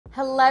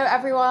Hello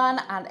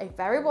everyone, and a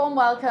very warm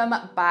welcome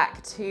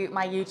back to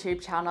my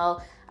YouTube channel.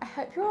 I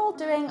hope you're all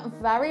doing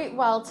very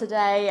well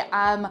today.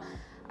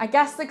 I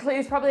guess the clue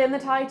is probably in the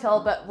title,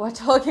 but we're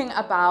talking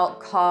about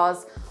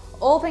cars.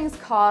 All things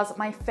cars,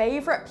 my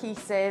favorite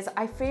pieces.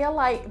 I feel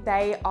like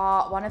they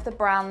are one of the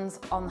brands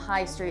on the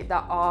high street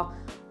that are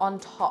on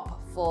top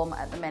form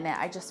at the minute.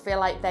 I just feel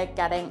like they're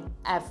getting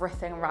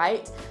everything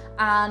right,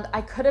 and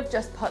I could have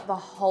just put the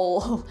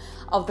whole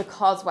of the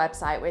cars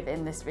website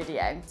within this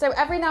video. So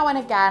every now and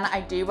again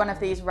I do one of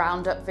these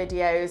roundup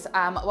videos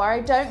where I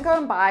don't go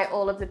and buy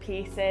all of the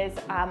pieces,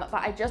 but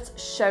I just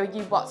show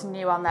you what's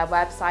new on their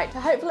website to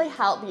hopefully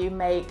help you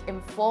make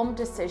informed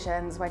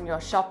decisions when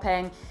you're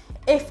shopping,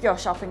 if you're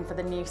shopping for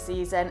the new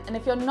season. And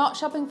if you're not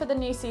shopping for the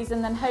new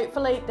season, then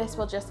hopefully this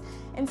will just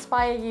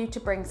inspire you to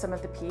bring some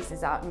of the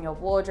pieces out in your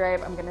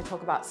wardrobe. I'm going to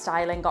talk about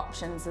styling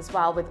options as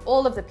well with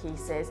all of the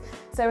pieces.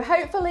 So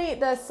hopefully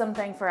there's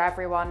something for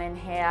everyone in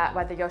here,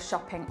 whether you're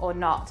shopping or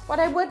not. What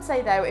I would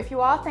say though, if you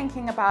are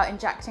thinking about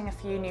injecting a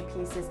few new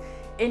pieces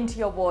into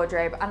your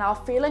wardrobe and are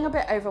feeling a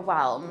bit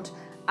overwhelmed,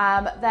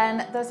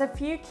 then there's a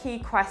few key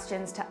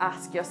questions to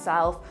ask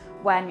yourself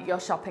when you're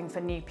shopping for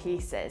new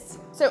pieces.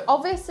 So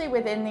obviously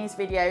within these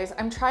videos,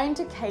 I'm trying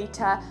to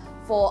cater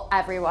for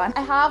everyone.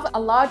 I have a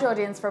large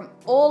audience from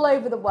all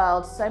over the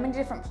world, so many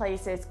different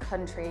places,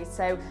 countries.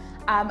 So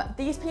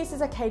these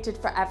pieces are catered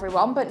for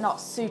everyone, but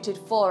not suited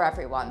for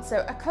everyone.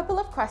 So a couple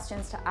of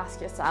questions to ask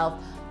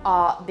yourself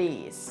are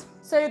these.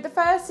 So the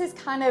first is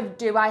kind of,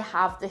 do I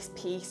have this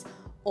piece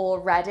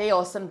already,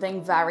 or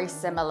something very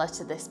similar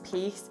to this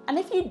piece? And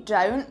if you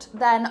don't,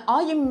 then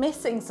are you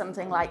missing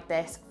something like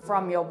this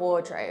from your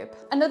wardrobe?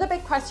 Another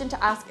big question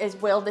to ask is,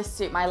 will this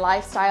suit my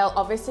lifestyle?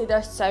 Obviously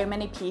there's so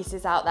many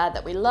pieces out there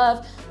that we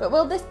love, but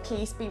will this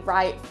piece be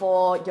right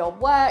for your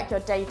work,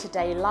 your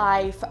day-to-day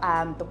life,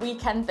 the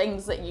weekend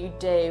things that you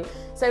do?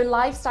 So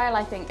lifestyle,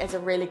 I think, is a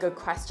really good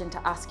question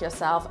to ask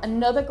yourself.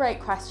 Another great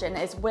question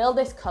is, will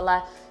this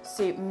color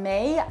suit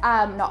me?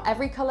 Not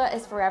every color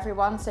is for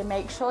everyone, so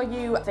make sure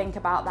you think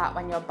about that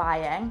when you're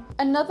buying.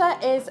 Another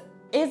is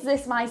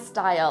this my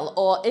style,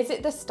 or is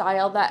it the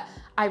style that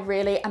I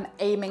really am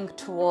aiming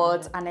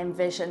towards and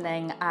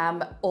envisioning,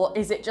 or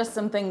is it just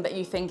something that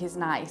you think is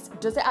nice?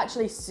 Does it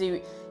actually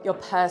suit your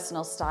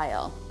personal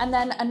style? And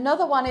then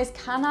another one is,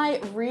 can I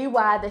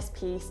rewear this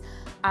piece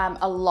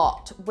a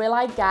lot? Will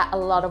I get a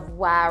lot of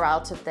wear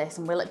out of this,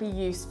 and will it be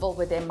useful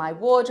within my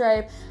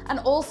wardrobe? And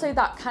also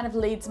that kind of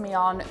leads me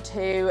on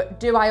to,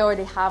 do I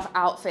already have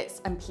outfits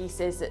and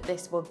pieces that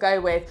this will go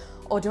with,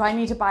 or do I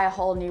need to buy a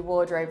whole new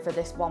wardrobe for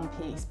this one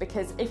piece?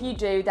 Because if you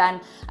do,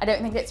 then I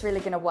don't think it's really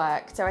going to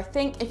work. So I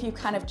think if you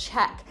kind of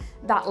check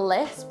that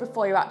list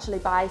before you actually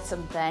buy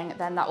something,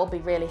 then that will be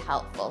really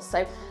helpful.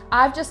 So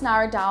I've just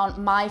narrowed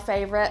down my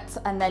favorites,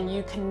 and then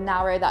you can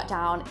narrow that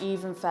down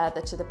even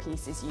further to the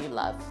pieces you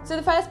love. So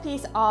the first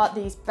piece are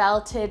these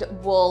belted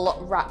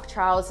wool wrap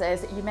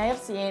trousers. You may have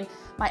seen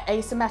my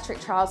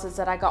asymmetric trousers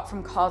that I got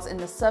from COS in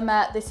the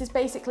summer. This is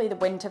basically the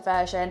winter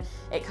version.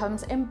 It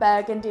comes in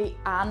burgundy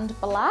and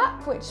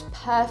black, which is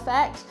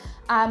perfect.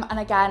 And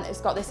again, it's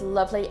got this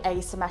lovely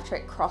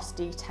asymmetric cross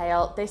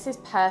detail. This is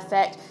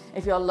perfect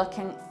if you're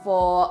looking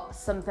for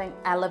something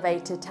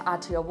elevated to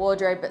add to your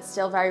wardrobe, but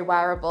still very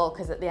wearable,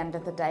 because at the end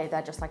of the day,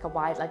 they're just like a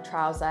wide leg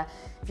trouser.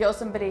 If you're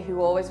somebody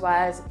who always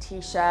wears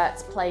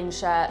t-shirts, plain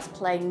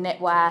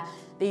knitwear,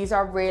 these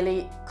are a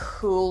really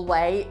cool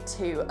way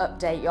to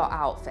update your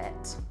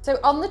outfit. So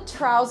on the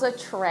trouser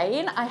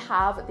train, I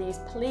have these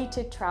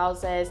pleated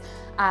trousers.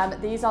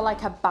 These are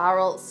like a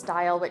barrel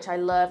style, which I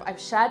love. I've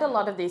shared a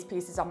lot of these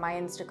pieces on my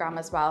Instagram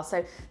as well.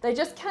 So they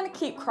just kind of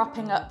keep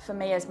cropping up for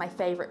me as my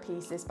favorite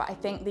pieces, but I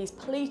think these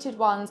pleated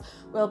ones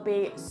will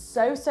be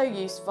so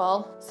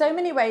useful. So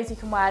many ways you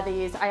can wear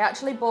these. I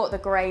actually bought the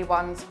gray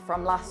ones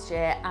from last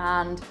year,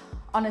 and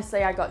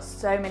honestly, I got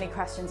so many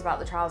questions about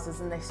the trousers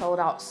and they sold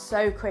out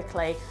so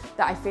quickly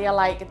that I feel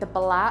like the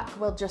black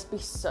will just be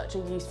such a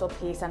useful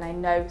piece, and I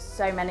know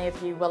so many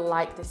of you will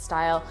like this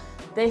style.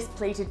 This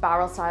pleated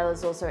barrel style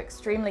is also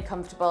extremely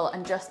comfortable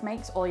and just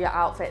makes all your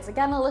outfits,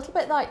 again, a little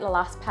bit like the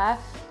last pair,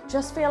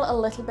 just feel a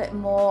little bit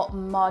more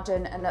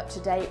modern and up to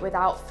date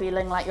without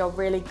feeling like you're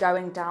really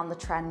going down the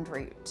trend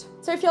route.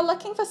 So if you're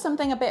looking for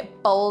something a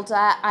bit bolder,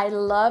 I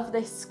love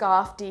this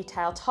scarf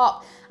detail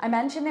top. I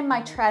mentioned in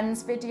my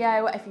trends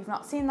video, if you've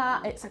not seen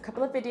that, it's a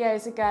couple of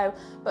videos ago,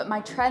 but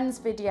my trends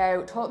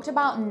video talked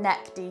about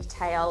neck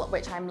detail,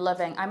 which I'm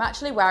loving. I'm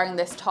actually wearing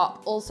this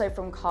top also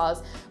from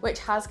COS, which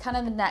has kind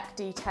of the neck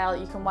detail.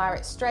 You can wear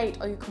it straight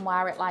or you can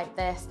wear it like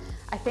this.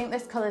 I think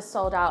this color's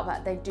sold out,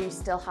 but they do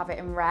still have it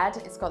in red.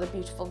 It's got the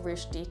beautiful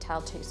ruched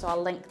detail too, so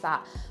I'll link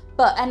that.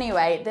 But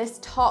anyway, this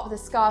top, the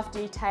scarf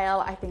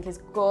detail, I think is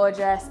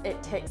gorgeous.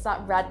 It ticks that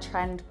red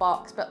trend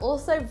box, but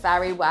also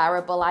very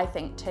wearable, I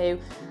think too.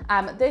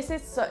 This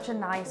is such a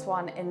nice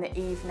one in the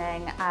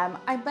evening.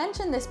 I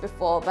mentioned this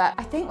before, but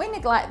I think we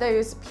neglect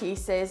those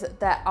pieces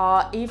that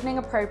are evening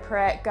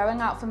appropriate,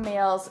 going out for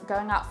meals,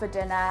 going out for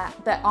dinner,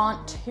 that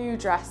aren't too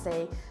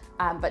dressy.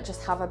 but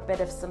just have a bit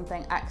of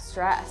something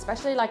extra,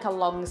 especially like a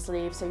long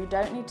sleeve, so you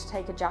don't need to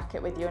take a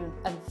jacket with you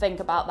and think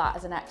about that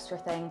as an extra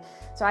thing.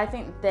 So I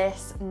think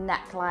this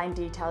neckline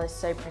detail is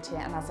so pretty,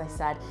 and as I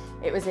said,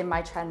 it was in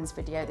my trends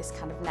video, this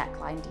kind of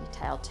neckline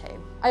detail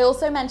too. I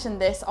also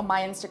mentioned this on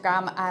my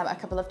Instagram a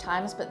couple of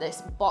times, but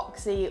this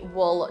boxy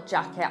wool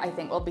jacket I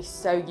think will be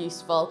so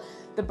useful.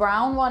 The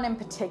brown one in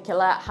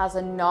particular has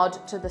a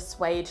nod to the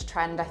suede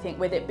trend. I think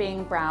with it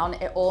being brown,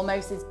 it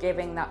almost is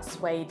giving that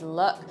suede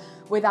look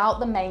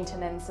without the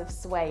maintenance of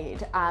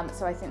suede.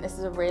 So I think this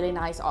is a really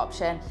nice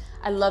option.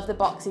 I love the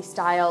boxy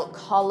style.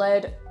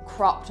 Collared,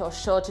 cropped or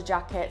shorter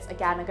jackets,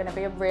 again, are gonna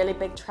be a really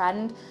big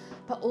trend,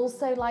 but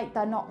also like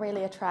they're not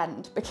really a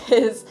trend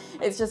because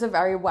it's just a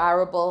very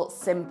wearable,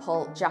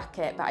 simple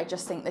jacket. But I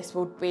just think this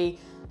would be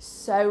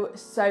so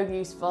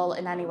useful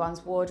in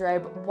anyone's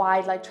wardrobe.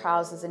 Wide leg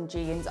trousers and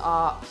jeans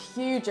are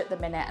huge at the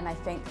minute, and I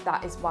think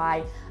that is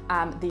why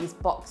these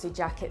boxy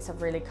jackets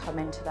have really come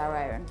into their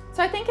own.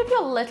 So I think if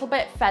you're a little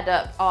bit fed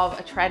up of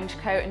a trench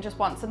coat and just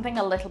want something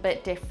a little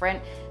bit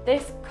different,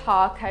 this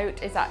car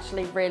coat is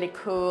actually really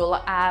cool,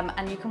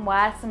 and you can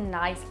wear some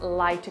nice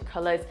lighter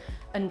colors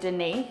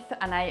underneath,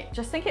 and I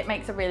just think it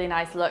makes a really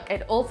nice look.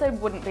 It also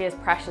wouldn't be as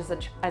precious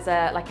as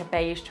like a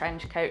beige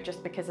trench coat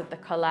just because of the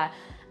color.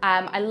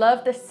 I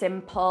love the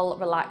simple,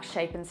 relaxed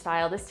shape and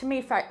style. This to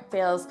me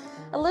feels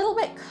a little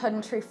bit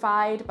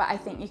countrified, but I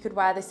think you could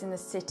wear this in the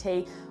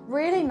city.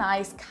 Really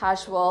nice,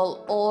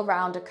 casual,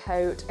 all-rounder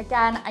coat.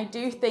 Again, I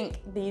do think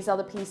these are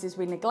the pieces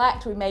we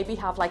neglect. We maybe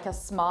have like a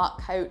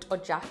smart coat or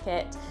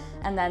jacket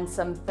and then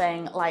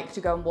something like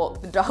to go and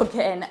walk the dog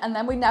in, and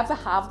then we never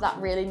have that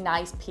really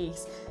nice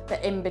piece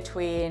that in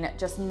between,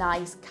 just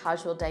nice,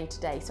 casual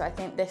day-to-day. So I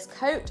think this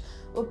coat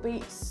would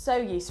be so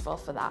useful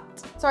for that.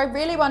 So I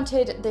really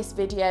wanted this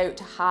video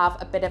to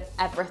have a bit of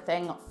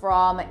everything,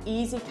 from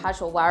easy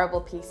casual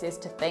wearable pieces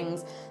to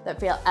things that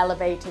feel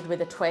elevated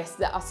with a twist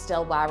that are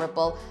still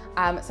wearable.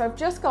 So I've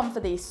just gone for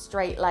these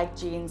straight leg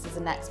jeans as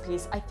the next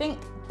piece. I think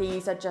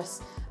these are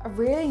just a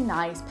really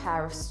nice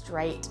pair of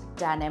straight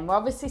denim. We're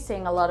obviously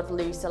seeing a lot of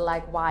looser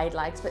leg, wide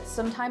legs, but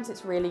sometimes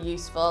it's really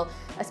useful,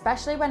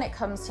 especially when it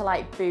comes to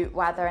like boot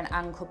weather and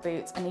ankle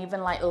boots and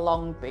even like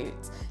long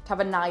boots, to have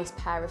a nice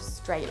pair of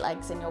straight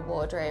legs in your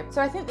wardrobe.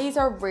 So I think these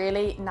are a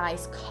really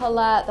nice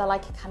color. They're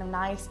like a kind of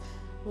nice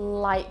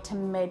light to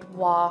mid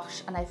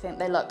wash, and I think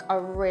they look a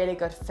really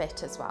good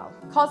fit as well.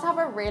 COS have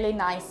a really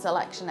nice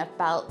selection of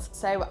belts,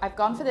 so I've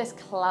gone for this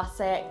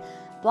classic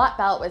black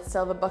belt with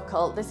silver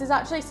buckle. This is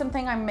actually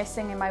something I'm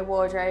missing in my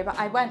wardrobe.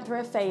 I went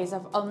through a phase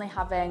of only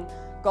having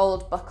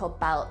gold buckle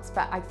belts,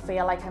 but I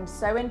feel like I'm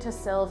so into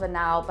silver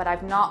now, but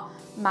I've not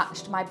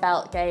matched my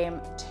belt game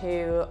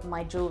to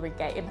my jewelry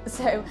game.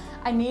 So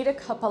I need a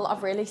couple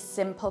of really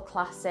simple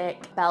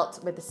classic belts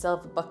with the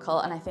silver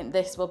buckle, and I think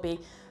this will be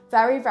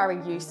very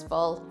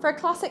useful. For a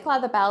classic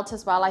leather belt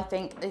as well, I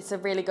think it's a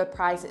really good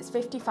price. It's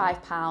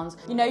 £55.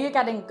 You know you're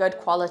getting good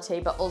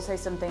quality, but also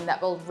something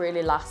that will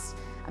really last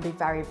and be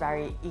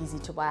very easy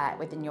to wear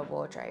within your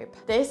wardrobe.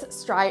 This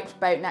striped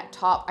boat neck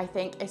top I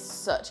think is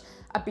such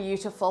a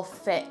beautiful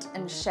fit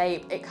and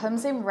shape. It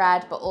comes in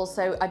red, but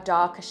also a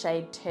darker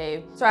shade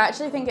too. So I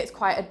actually think it's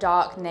quite a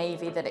dark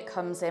navy that it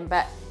comes in,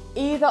 but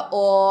either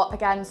or,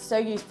 again, so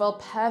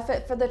useful,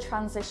 perfect for the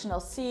transitional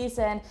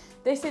season.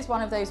 This is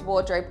one of those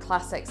wardrobe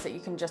classics that you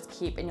can just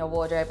keep in your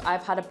wardrobe.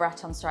 I've had a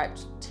Breton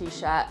striped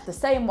t-shirt, the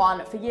same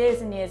one, for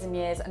years and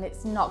years, and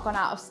it's not gone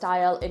out of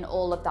style in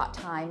all of that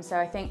time. So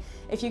I think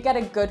if you get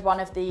a good one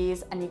of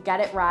these and you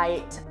get it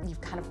right,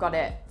 you've kind of got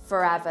it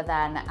forever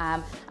then.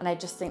 And I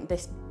just think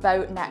this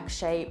boat neck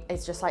shape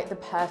is just like the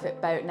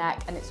perfect boat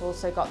neck, and it's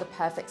also got the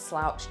perfect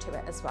slouch to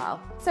it as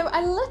well. So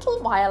a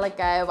little while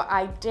ago,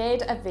 I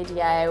did a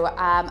video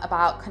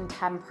about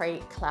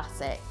contemporary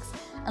classics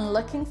and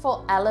looking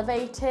for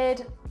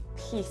elevated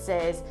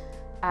pieces,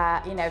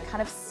 you know,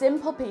 kind of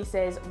simple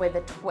pieces with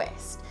a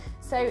twist.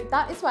 So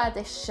that is where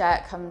this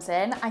shirt comes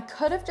in. I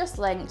could have just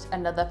linked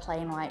another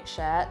plain white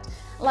shirt.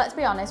 Let's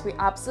be honest, we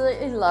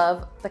absolutely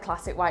love the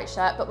classic white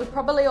shirt, but we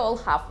probably all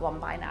have one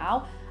by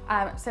now.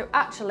 So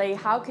actually,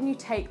 how can you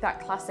take that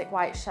classic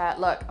white shirt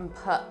look and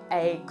put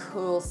a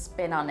cool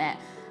spin on it?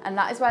 And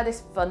that is where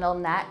this funnel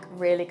neck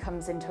really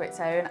comes into its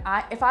own.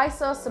 If I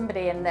saw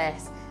somebody in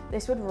this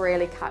would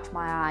really catch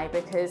my eye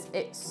because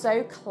it's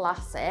so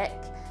classic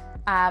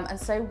and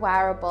so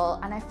wearable.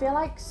 And I feel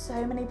like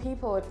so many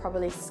people would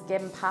probably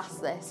skim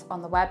past this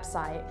on the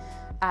website.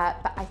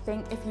 But I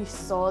think if you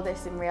saw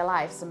this in real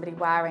life, somebody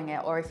wearing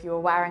it, or if you were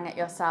wearing it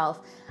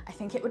yourself, I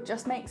think it would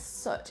just make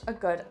such a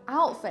good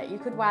outfit. You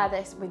could wear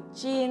this with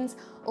jeans,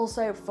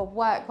 also for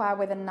workwear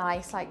with a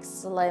nice like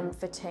slim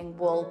fitting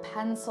wool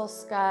pencil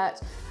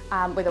skirt,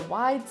 with a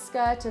wide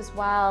skirt as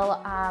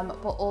well,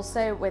 but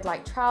also with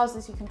like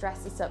trousers. You can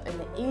dress this up in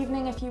the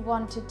evening if you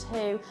wanted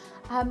to.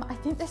 I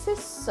think this is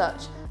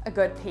such a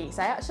good piece.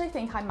 I actually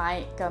think I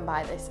might go and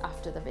buy this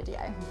after the video.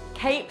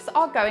 Capes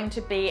are going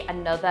to be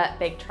another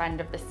big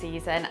trend of the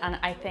season, and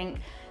I think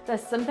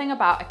There's something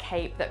about a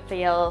cape that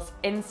feels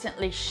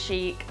instantly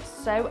chic,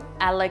 so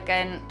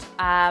elegant,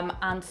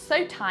 and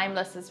so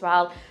timeless as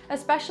well,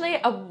 especially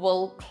a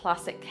wool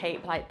classic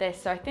cape like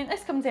this. So I think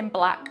this comes in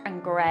black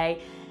and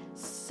grey.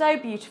 So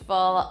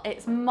beautiful.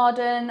 It's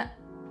modern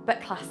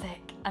but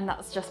classic, and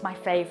that's just my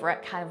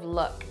favorite kind of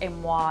look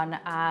in one.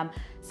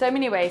 So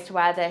many ways to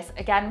wear this.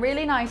 Again,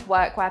 really nice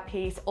workwear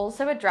piece,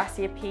 also a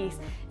dressier piece.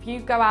 If you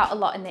go out a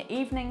lot in the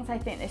evenings, I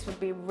think this would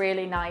be a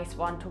really nice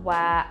one to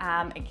wear.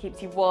 It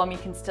keeps you warm. You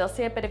can still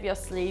see a bit of your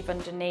sleeve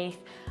underneath,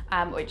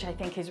 which I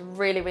think is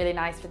really, really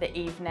nice for the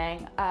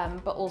evening,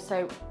 but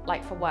also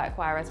like for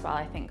workwear as well,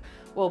 I think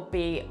will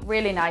be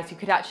really nice. You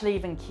could actually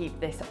even keep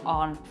this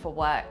on for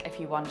work if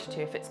you wanted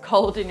to, if it's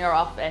cold in your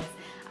office.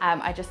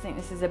 I just think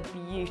this is a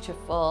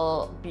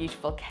beautiful,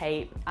 beautiful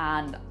cape,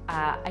 and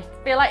I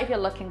feel like if you're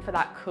looking for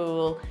that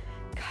cool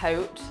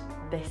coat,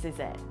 this is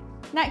it.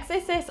 Next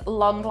is this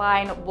long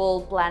line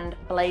wool blend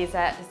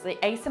blazer. This is the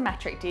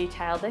asymmetric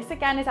detail. This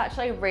again is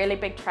actually a really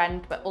big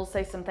trend, but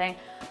also something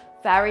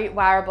very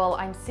wearable.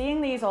 I'm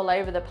seeing these all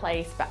over the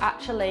place, but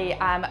actually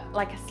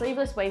like a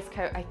sleeveless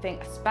waistcoat, I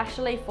think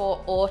especially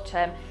for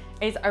autumn,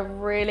 is a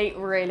really,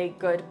 really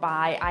good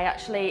buy.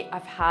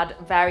 I've had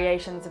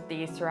variations of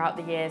these throughout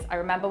the years. I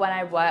remember when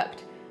I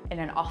worked in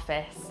an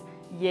office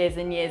years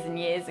and years and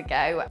years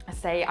ago,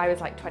 say I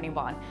was like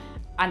 21,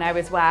 and I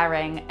was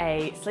wearing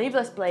a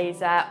sleeveless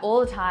blazer all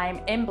the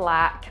time in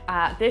black.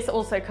 This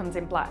also comes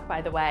in black,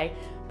 by the way,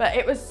 but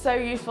it was so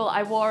useful.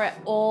 I wore it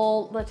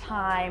all the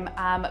time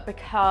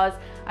because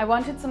I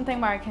wanted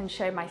something where I can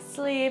show my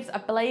sleeves. A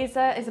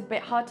blazer is a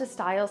bit hard to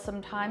style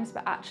sometimes,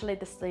 but actually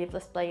the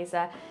sleeveless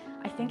blazer,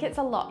 I think it's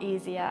a lot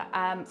easier.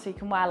 So you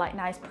can wear like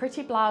nice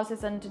pretty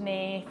blouses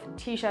underneath,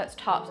 t-shirts,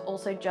 tops,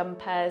 also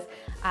jumpers.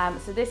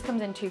 So this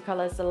comes in two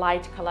colors, the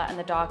lighter color and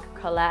the darker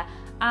color.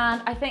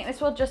 And I think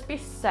this will just be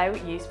so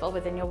useful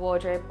within your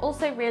wardrobe.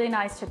 Also really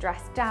nice to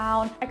dress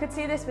down. I could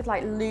see this with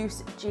like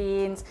loose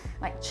jeans,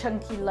 like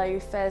chunky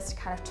loafers to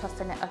kind of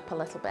toughen it up a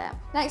little bit.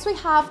 Next we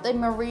have the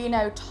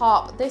merino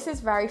top. This is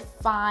very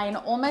fine,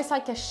 almost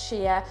like a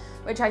sheer,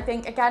 which I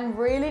think again,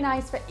 really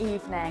nice for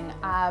evening.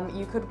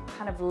 You could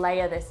kind of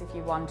layer this if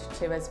you wanted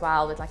to as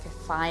well with like a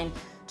fine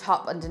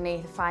top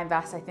underneath, a fine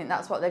vest. I think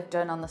that's what they've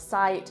done on the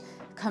site.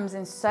 Comes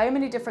in so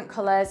many different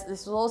colors.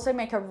 This will also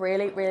make a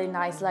really, really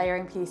nice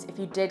layering piece if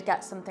you did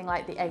get something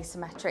like the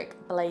asymmetric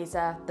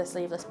blazer, the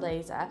sleeveless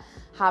blazer.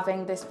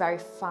 Having this very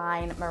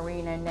fine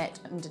merino knit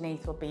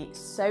underneath will be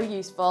so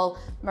useful.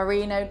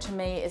 Merino to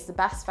me is the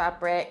best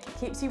fabric.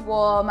 Keeps you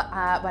warm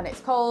when it's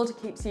cold,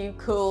 keeps you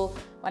cool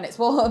when it's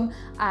warm.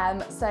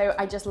 So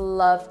I just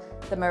love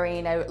the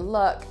merino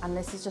look, and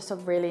this is just a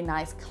really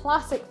nice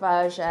classic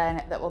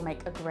version that will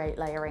make a great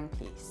layering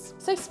piece.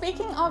 So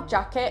speaking of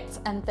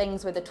jackets and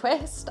things with a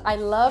twist, I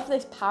love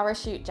this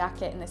parachute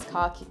jacket in this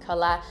khaki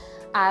color.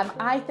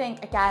 I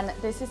think, again,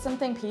 this is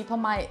something people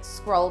might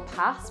scroll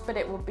past, but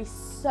it will be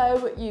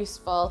so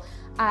useful.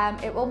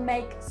 It will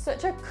make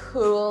such a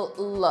cool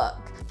look.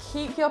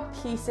 Keep your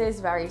pieces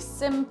very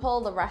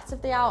simple, the rest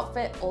of the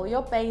outfit, all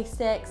your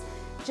basics.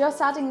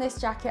 Just adding this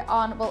jacket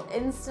on will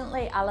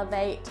instantly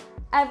elevate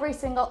every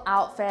single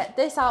outfit.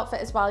 This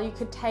outfit as well, you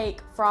could take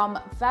from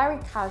very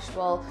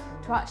casual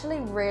to actually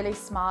really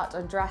smart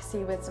and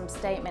dressy with some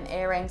statement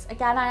earrings.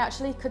 Again, I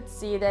actually could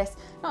see this,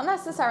 not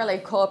necessarily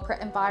a corporate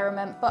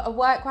environment, but a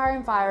workwear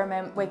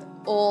environment with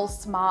all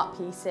smart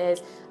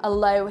pieces, a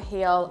low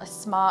heel, a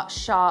smart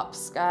sharp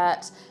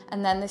skirt,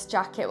 and then this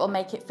jacket will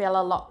make it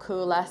feel a lot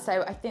cooler.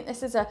 So I think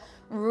this is a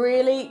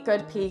really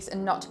good piece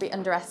and not to be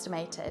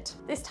underestimated.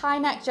 This tie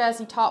neck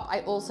jersey top I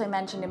also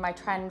mentioned in my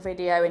trend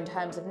video in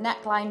terms of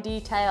neckline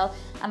detail,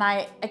 and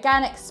I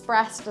again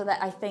expressed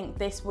that I think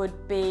this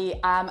would be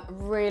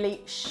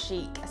really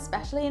chic,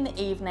 especially in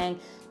the evening,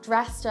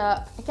 dressed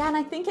up. Again,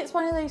 I think it's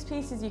one of those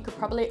pieces you could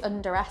probably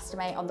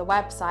underestimate on the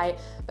website,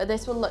 but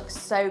this will look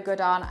so good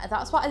on.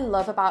 That's what I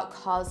love about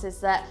COS, is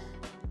that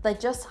they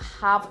just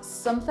have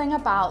something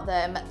about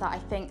them that I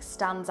think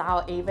stands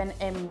out even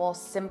in more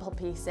simple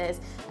pieces.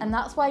 And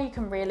that's where you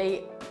can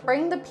really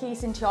bring the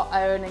piece into your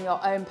own and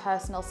your own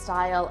personal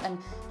style and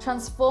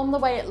transform the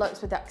way it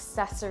looks with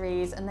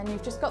accessories. And then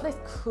you've just got this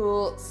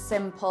cool,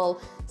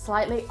 simple,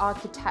 slightly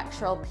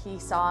architectural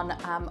piece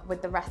on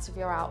with the rest of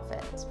your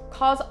outfit.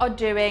 COS are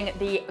doing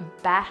the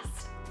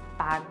best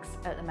bags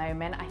at the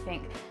moment. I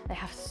think they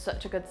have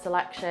such a good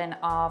selection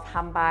of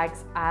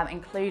handbags,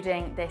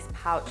 including this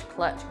pouch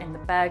clutch in the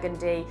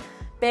burgundy.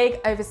 Big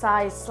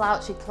oversized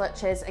slouchy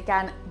clutches,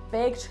 again,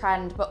 big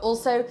trend, but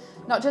also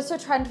not just a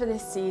trend for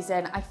this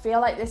season. I feel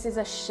like this is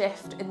a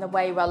shift in the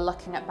way we're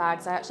looking at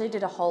bags. I actually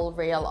did a whole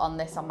reel on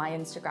this on my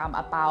Instagram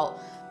about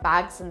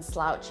bags and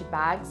slouchy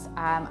bags,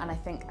 and I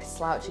think a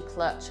slouchy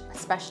clutch,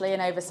 especially an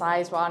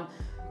oversized one,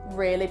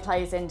 really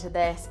plays into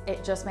this.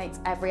 It just makes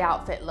every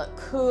outfit look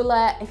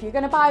cooler. If you're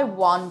gonna buy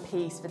one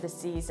piece for the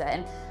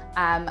season,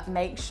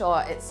 make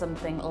sure it's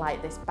something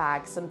like this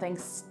bag, something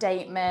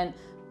statement,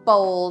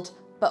 bold,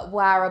 but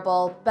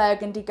wearable.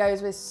 Burgundy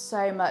goes with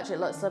so much. It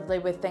looks lovely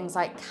with things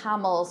like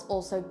camels,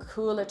 also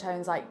cooler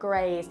tones like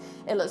greys.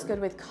 It looks good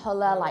with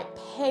color like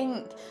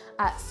pink.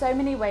 So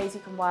many ways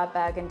you can wear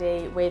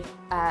burgundy with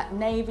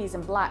navies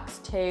and blacks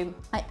too.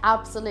 I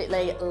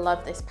absolutely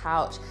love this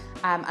pouch.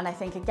 And I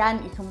think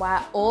again, you can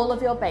wear all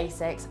of your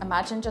basics.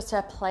 Imagine just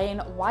a plain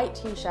white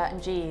t-shirt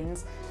and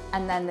jeans,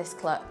 and then this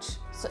clutch.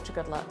 Such a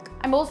good look.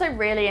 I'm also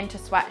really into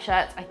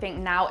sweatshirts. I think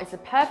now is the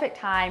perfect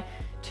time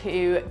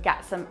to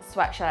get some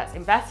sweatshirts,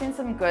 invest in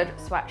some good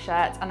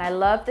sweatshirts. And I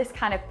love this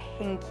kind of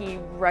pinky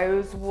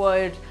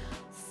rosewood,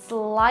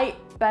 slight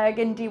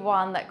burgundy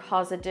one that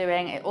COS are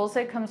doing. It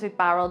also comes with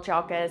barrel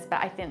joggers,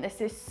 but I think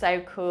this is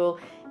so cool.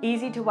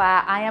 Easy to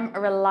wear. I am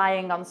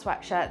relying on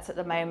sweatshirts at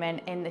the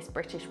moment in this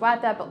British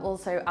weather, but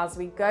also as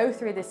we go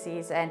through the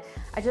season,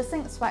 I just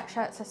think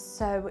sweatshirts are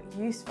so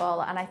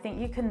useful. And I think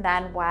you can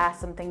then wear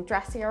something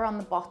dressier on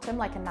the bottom,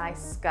 like a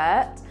nice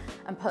skirt,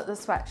 and put the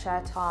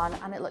sweatshirt on,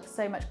 and it looks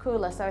so much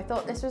cooler. So I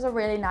thought this was a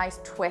really nice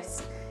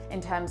twist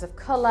in terms of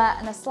color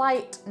and a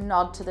slight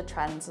nod to the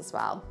trends as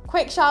well.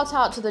 Quick shout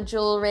out to the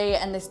jewelry,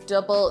 and this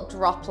double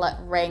droplet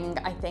ring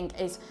I think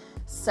is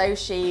so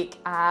chic.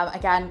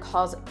 Again,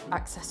 COS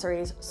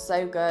accessories,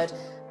 so good.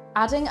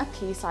 Adding a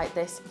piece like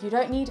this, you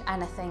don't need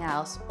anything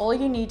else. All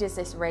you need is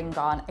this ring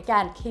on.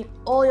 Again, keep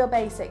all your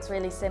basics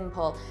really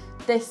simple.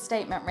 This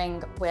statement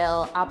ring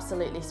will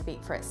absolutely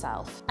speak for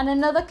itself. And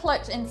another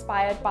clutch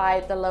inspired by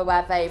the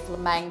Loewe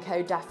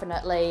Flamenco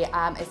definitely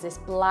is this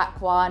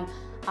black one.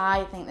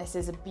 I think this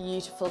is a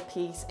beautiful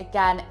piece.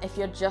 Again, if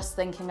you're just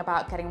thinking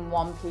about getting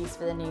one piece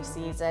for the new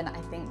season, I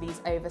think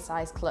these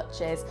oversized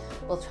clutches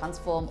will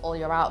transform all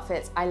your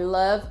outfits. I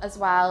love as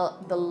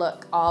well the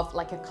look of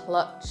like a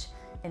clutch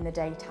in the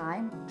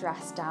daytime,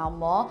 dressed down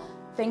more.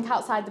 Think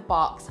outside the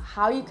box,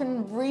 how you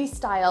can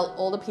restyle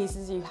all the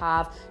pieces you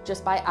have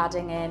just by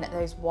adding in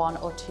those 1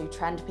 or 2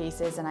 trend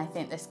pieces. And I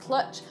think this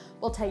clutch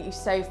will take you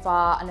so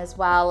far. And as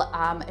well,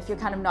 if you're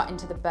kind of not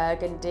into the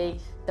burgundy,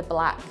 the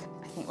black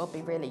I think will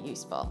be really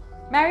useful.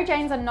 Mary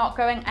Janes are not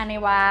going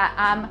anywhere.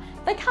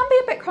 They can be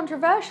a bit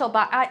controversial,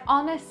 but I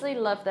honestly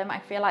love them. I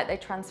feel like they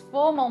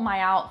transform all my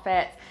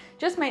outfits,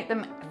 just make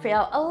them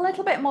feel a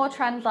little bit more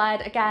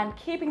trend-led. Again,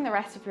 keeping the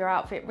rest of your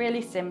outfit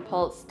really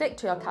simple, stick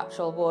to your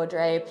capsule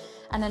wardrobe,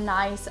 and a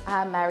nice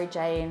Mary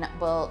Jane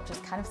will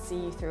just kind of see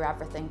you through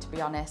everything, to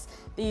be honest.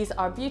 These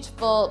are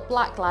beautiful,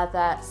 black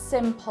leather,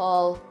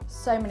 simple,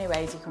 so many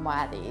ways you can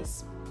wear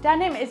these.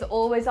 Denim is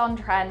always on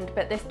trend,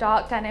 but this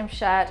dark denim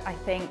shirt I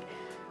think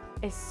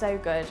is so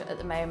good at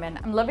the moment.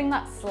 I'm loving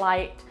that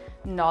slight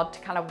nod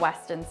to kind of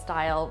Western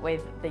style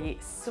with the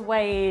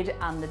suede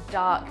and the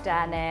dark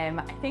denim.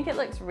 I think it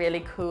looks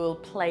really cool,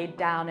 played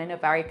down in a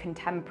very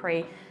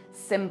contemporary,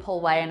 simple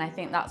way, and I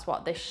think that's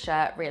what this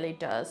shirt really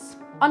does.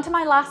 Onto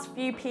my last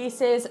few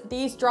pieces,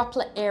 these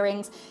droplet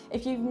earrings.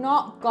 If you've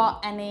not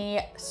got any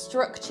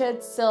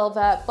structured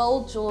silver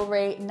bold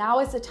jewelry, now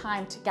is the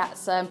time to get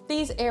some.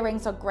 These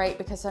earrings are great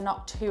because they're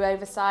not too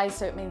oversized,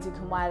 so it means you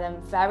can wear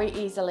them very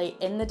easily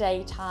in the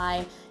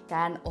daytime.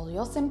 Again, all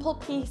your simple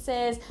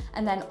pieces,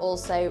 and then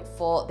also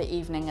for the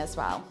evening as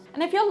well.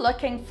 And if you're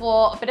looking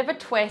for a bit of a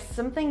twist,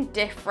 something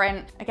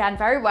different, again,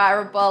 very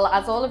wearable,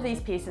 as all of these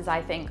pieces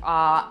I think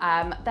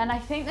are, then I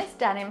think this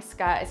denim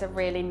skirt is a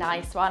really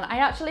nice one. I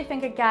actually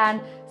think,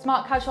 again,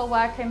 smart casual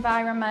work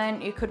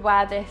environment, you could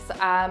wear this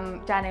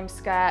denim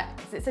skirt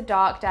because it's a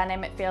dark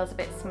denim, it feels a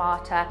bit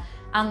smarter,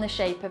 and the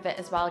shape of it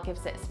as well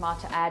gives it a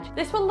smarter edge.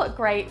 This will look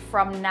great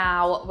from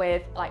now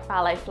with like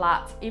ballet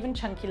flats, even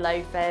chunky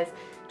loafers,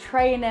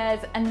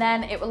 trainers, and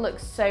then it will look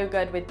so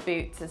good with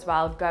boots as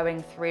well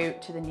going through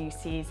to the new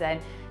season.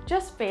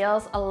 Just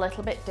feels a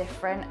little bit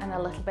different and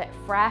a little bit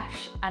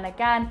fresh. And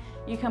again,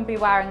 you can be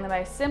wearing the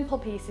most simple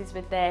pieces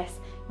with this.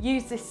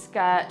 Use this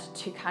skirt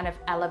to kind of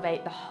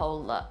elevate the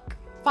whole look.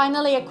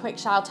 Finally, a quick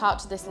shout out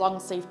to this long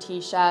sleeve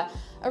t-shirt.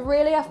 A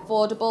really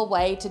affordable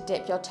way to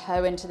dip your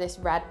toe into this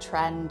red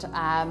trend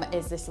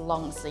is this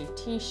long sleeve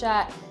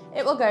t-shirt.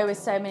 It will go with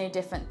so many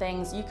different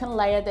things. You can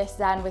layer this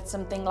then with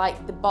something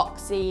like the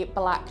boxy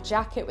black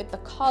jacket with the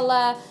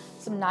collar,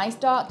 some nice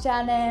dark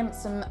denim,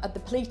 some of the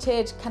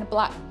pleated kind of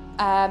black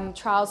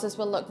trousers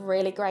will look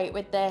really great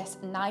with this,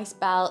 nice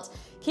belt.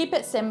 Keep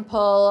it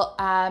simple.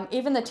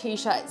 Even the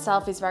t-shirt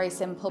itself is very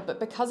simple, but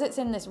because it's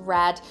in this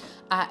red,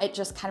 it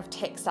just kind of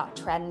ticks that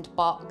trend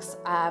box.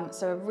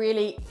 So a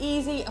really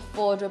easy,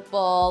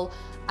 affordable,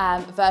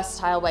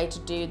 versatile way to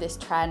do this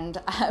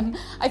trend.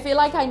 I feel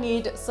like I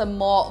need some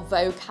more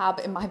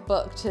vocab in my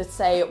book to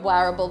say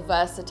wearable,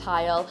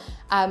 versatile,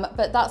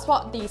 but that's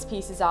what these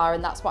pieces are,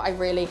 and that's what I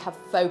really have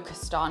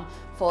focused on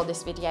for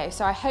this video.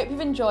 So I hope you've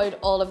enjoyed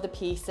all of the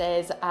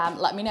pieces.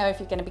 Let me know if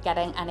you're going to be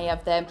getting any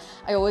of them.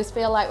 I always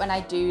feel like when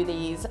I do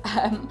these,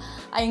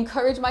 I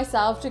encourage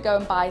myself to go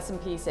and buy some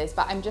pieces,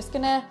 but I'm just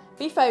gonna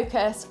be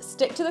focused,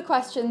 stick to the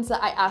questions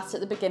that I asked at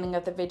the beginning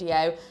of the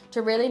video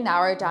to really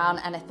narrow down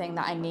anything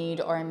that I need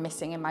or am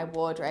missing in my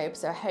wardrobe.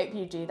 So I hope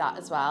you do that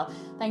as well.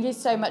 Thank you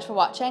so much for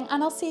watching,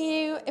 and I'll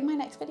see you in my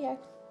next video.